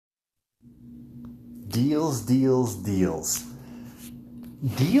Deals, deals, deals.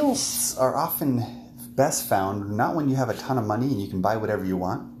 Deals are often best found not when you have a ton of money and you can buy whatever you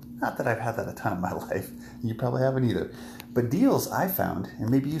want. Not that I've had that a ton in my life. You probably haven't either. But deals I found, and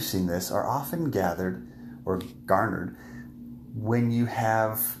maybe you've seen this, are often gathered or garnered when you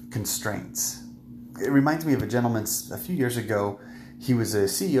have constraints. It reminds me of a gentleman a few years ago. He was a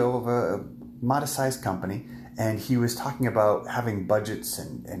CEO of a modest-sized company, and he was talking about having budgets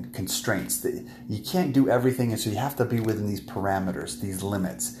and constraints. You can't do everything, and so you have to be within these parameters, these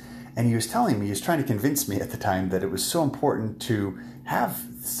limits. And he was telling me, he was trying to convince me at the time that it was so important to have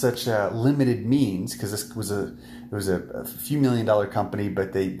such limited means, because it was a few $1 million company,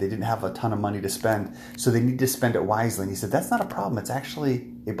 but they didn't have a ton of money to spend, so they needed to spend it wisely. And he said, that's not a problem, it's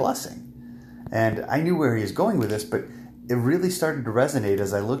actually a blessing. And I knew where he was going with this, but it really started to resonate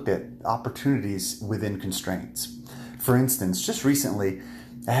as I looked at opportunities within constraints. For instance, just recently,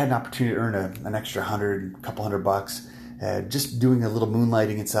 I had an opportunity to earn an extra couple $100, just doing a little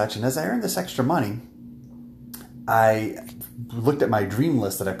moonlighting and such. And as I earned this extra money, I looked at my dream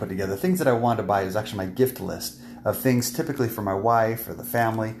list that I put together. Things that I wanted to buy. It was actually my gift list of things typically for my wife or the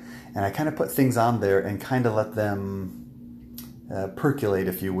family. And I kind of put things on there and kind of let them percolate,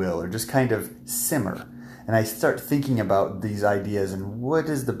 if you will, or just kind of simmer. And I start thinking about these ideas and what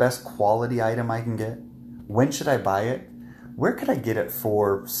is the best quality item I can get? When should I buy it? Where could I get it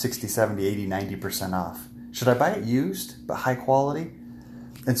for 60, 70, 80, 90% off? Should I buy it used, but high quality?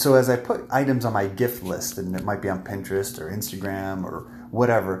 And so as I put items on my gift list, and it might be on Pinterest or Instagram or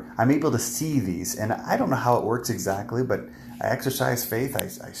whatever, I'm able to see these. And I don't know how it works exactly, but I exercise faith.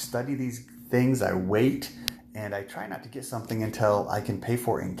 I study these things. I wait. And I try not to get something until I can pay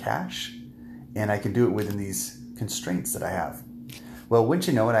for it in cash. And I can do it within these constraints that I have. Well, wouldn't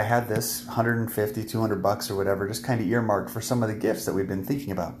you know it, I had this $150, $200 or whatever, just kind of earmarked for some of the gifts that we've been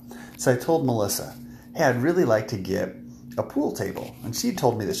thinking about. So I told Melissa, hey, I'd really like to get a pool table. And she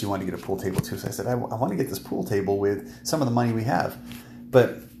told me that she wanted to get a pool table too. So I said, I want to get this pool table with some of the money we have.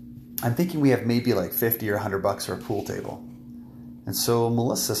 But I'm thinking we have maybe like 50 or $100 for a pool table. And so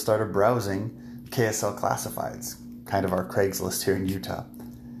Melissa started browsing KSL Classifieds, kind of our Craigslist here in Utah.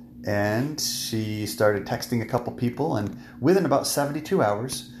 And she started texting a couple people, and within about 72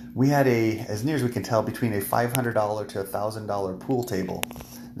 hours, we had as near as we can tell, between a $500 to $1,000 pool table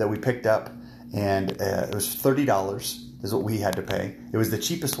that we picked up, and it was $30 is what we had to pay. It was the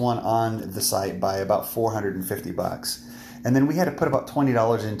cheapest one on the site by about $450. And then we had to put about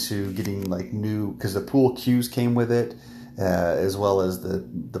 $20 into getting like new, because the pool cues came with it, as well as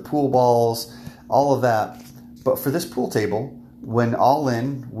the pool balls, all of that. But for this pool table, when all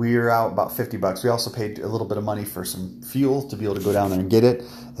in, we're out about $50. We also paid a little bit of money for some fuel to be able to go down there and get it,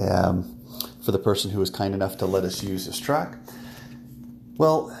 for the person who was kind enough to let us use his truck.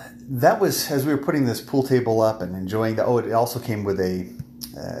 Well, that was as we were putting this pool table up and enjoying the. Oh, it also came with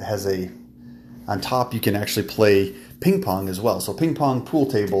on top you can actually play ping pong as well. So ping pong pool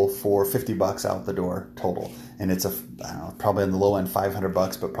table for $50 out the door total. And it's I don't know, probably on the low end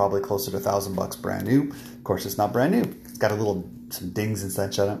 $500, but probably closer to $1,000 brand new. Of course, it's not brand new. It's got some dings and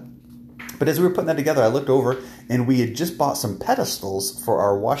such on it. But as we were putting that together, I looked over and we had just bought some pedestals for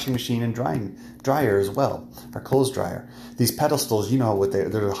our washing machine and dryer as well, our clothes dryer. These pedestals, you know what they're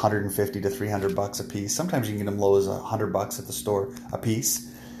 $150 to $300 a piece. Sometimes you can get them low as $100 at the store a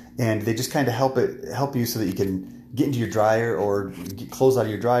piece. And they just kind of help you so that you can get into your dryer or get clothes out of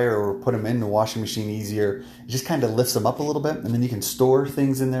your dryer or put them in the washing machine easier. It just kind of lifts them up a little bit, and then you can store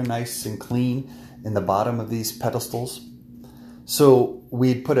things in there nice and clean in the bottom of these pedestals. So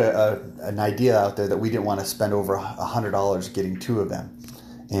we'd put an idea out there that we didn't want to spend over $100 getting two of them.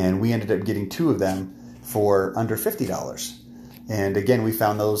 And we ended up getting two of them for under $50. And again, we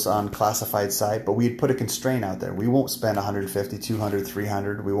found those on classified site, but we'd put a constraint out there. We won't spend $150, $200,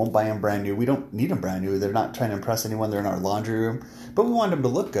 $300. We won't buy them brand new. We don't need them brand new. They're not trying to impress anyone. They're in our laundry room, but we wanted them to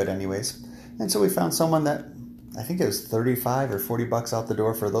look good anyways. And so we found someone that, I think it was $35 or $40 out the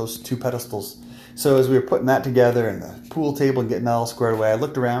door for those two pedestals. So as we were putting that together and the pool table and getting that all squared away, I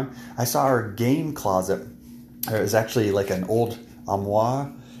looked around. I saw our game closet. It was actually like an old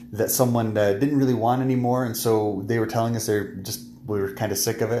armoire that someone didn't really want anymore, and so they were telling us we were kind of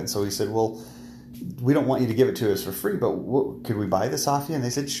sick of it, and so we said, well, we don't want you to give it to us for free, but could we buy this off you? And they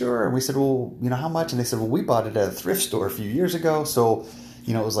said, sure. And we said, well, how much? And they said, well, we bought it at a thrift store a few years ago, so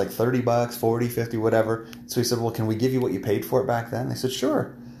it was like $30, 40, 50, whatever. So we said, well, can we give you what you paid for it back then? They said,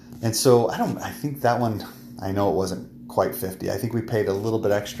 sure. And so I think that one, I know it wasn't quite 50. I think we paid a little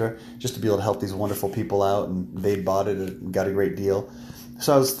bit extra just to be able to help these wonderful people out, and they bought it and got a great deal.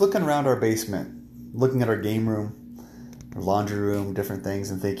 So I was looking around our basement, looking at our game room, our laundry room, different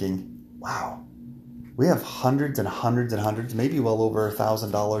things, and thinking, wow, We have hundreds and hundreds and hundreds, maybe well over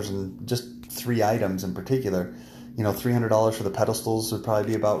 $1,000 in just 3 items in particular. You know, $300 for the pedestals would probably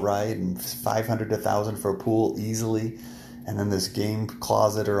be about right, and $500 to $1,000 for a pool easily. And then this game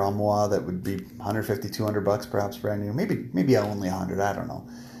closet or armoire that would be $150, $200 perhaps brand new. Maybe only $100, I don't know.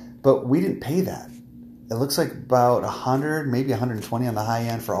 But we didn't pay that. It looks like about $100, maybe $120 on the high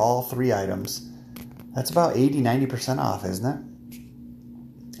end for all 3 items. That's about 80, 90% off, isn't it?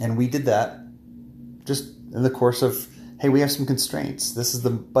 And we did that just in the course of, hey, we have some constraints. This is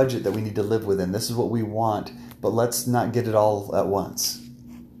the budget that we need to live within. This is what we want, but let's not get it all at once.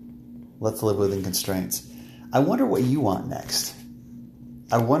 Let's live within constraints. I wonder what you want next.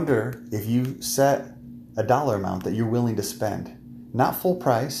 I wonder if you set a dollar amount that you're willing to spend. Not full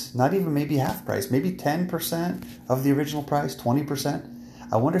price, not even maybe half price, maybe 10% of the original price, 20%.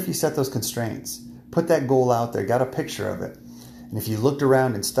 I wonder if you set those constraints. Put that goal out there, got a picture of it. And if you looked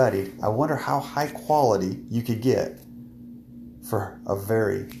around and studied, I wonder how high quality you could get for a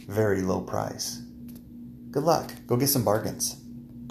very, very low price. Good luck. Go get some bargains.